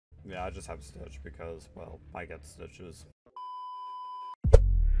Yeah, I just have Stitch because, well, I get stitches.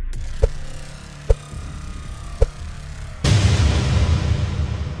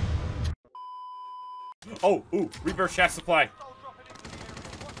 Oh, ooh, reverse shaft supply.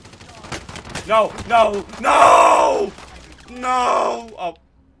 No, no, no! No! Oh.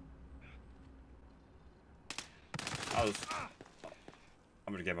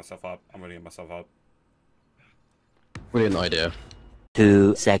 I'm gonna get myself up. Brilliant idea.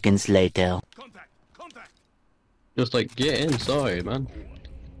 2 seconds later. Contact! Just like, get inside, man.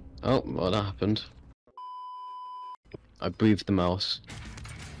 Oh, well, that happened. I breathed the mouse.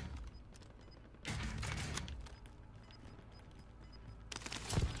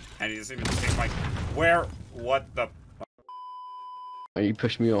 And he doesn't even think, like, where? What the? Oh, you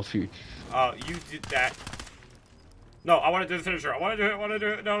pushed me off, you. You did that. No, I want to do the finisher. I want to do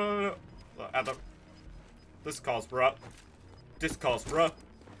it. No. This calls, bruh.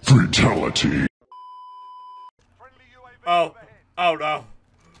 Fatality. Oh no.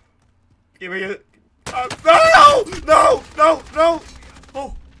 Give me it. No!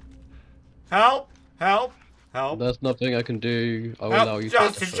 Oh. Help. There's nothing I can do. I will Help. allow you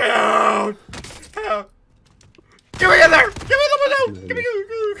Just to. shoot! Help. Get me in there! Get me in the window! Get me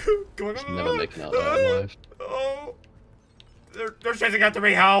Come on. Just never making out there alive. Oh. They're chasing after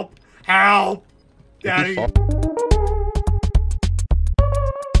me. Help! Daddy!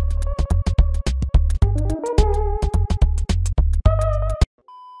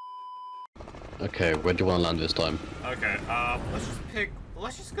 Okay, where do you want to land this time? Okay,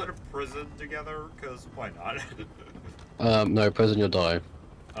 let's just go to prison together, cause why not? No, prison, you'll die.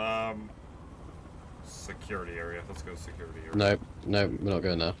 Security area. Let's go security area. No, we're not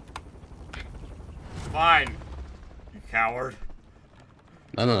going there. Fine. You coward.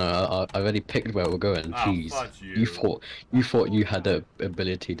 No, I already picked where we're going. Oh, Jeez. fuck you. You thought you had the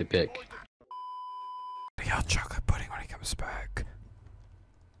ability to pick. Y'all chocolate pudding when he comes back.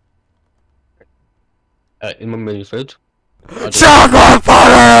 In my mini fridge. Chocolate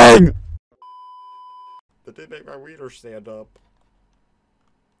pudding! But they make my wiener stand up.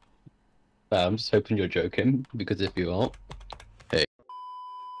 I'm just hoping you're joking, because if you aren't, hey.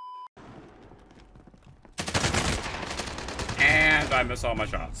 And I miss all my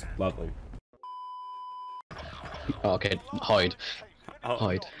shots. Lovely. Oh, okay, hide.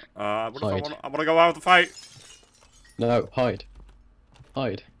 Hide. I Hide. wanna go out with the fight. No, hide.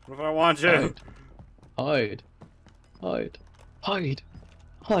 Hide. What if I want you? Hide. Hide. Hide.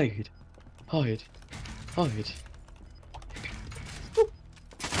 Hide. Hide. Hide.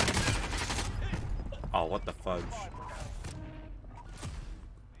 Oh, what the fudge?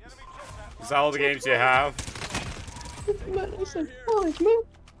 Is that all the games you have? Man, I said hide, man.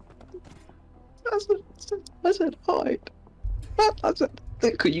 I said hide. I said,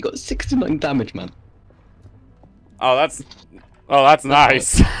 look, you got 69 damage, man. Oh, that's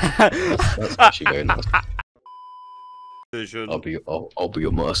nice. That's actually very nice. Vision. I'll be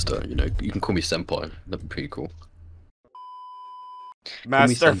your master. You know, you can call me senpai. That'd be pretty cool.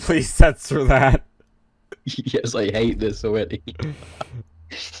 Master, please censor that. Yes, I hate this already.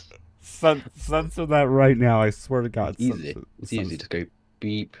 Censor that right now. I swear to God. Easy. It's easy. Just go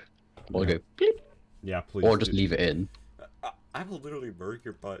beep, or go bleep. Yeah, please. Or just leave it in. I will literally murk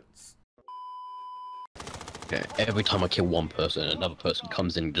your butts. Okay, every time I kill one person, another person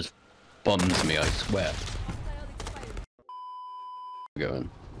comes in and just bums me, I swear. Going.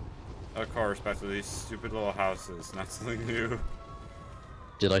 Of course, back to these stupid little houses. Not something new.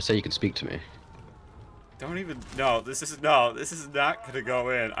 Did I say you can speak to me? Don't even. No, this is not gonna go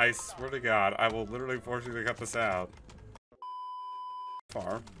in. I swear to God, I will literally force you to cut this out.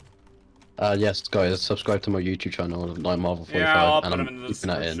 Far. Yes, guys, subscribe to my YouTube channel, Night Marvel 45, Yeah, I'll and put I'm them in the keeping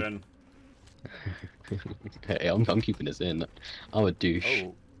that in. description. Hey, I'm keeping this in. I'm a douche.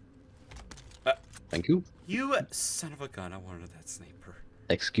 Oh. Thank you. You son of a gun! I wanted that sniper.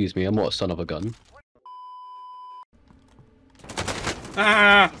 Excuse me, I'm not a son of a gun.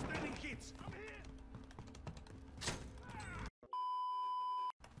 Ah!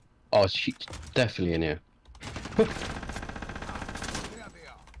 Oh, she's definitely in here.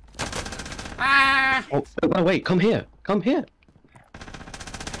 Ah! Oh, no, wait, come here. Come here.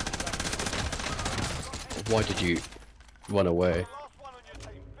 Why did you run away?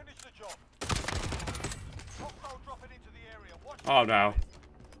 Oh no.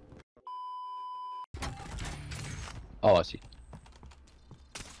 Oh, I see.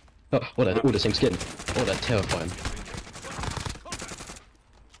 Oh, the same skin. Oh, that's terrifying.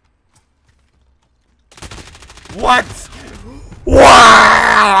 What?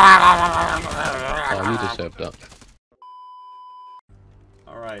 Oh, you deserve that.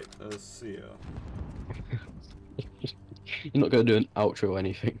 Alright. Alright, see ya. You're not gonna do an outro or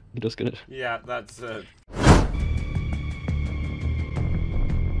anything. You're just gonna. Yeah, that's it.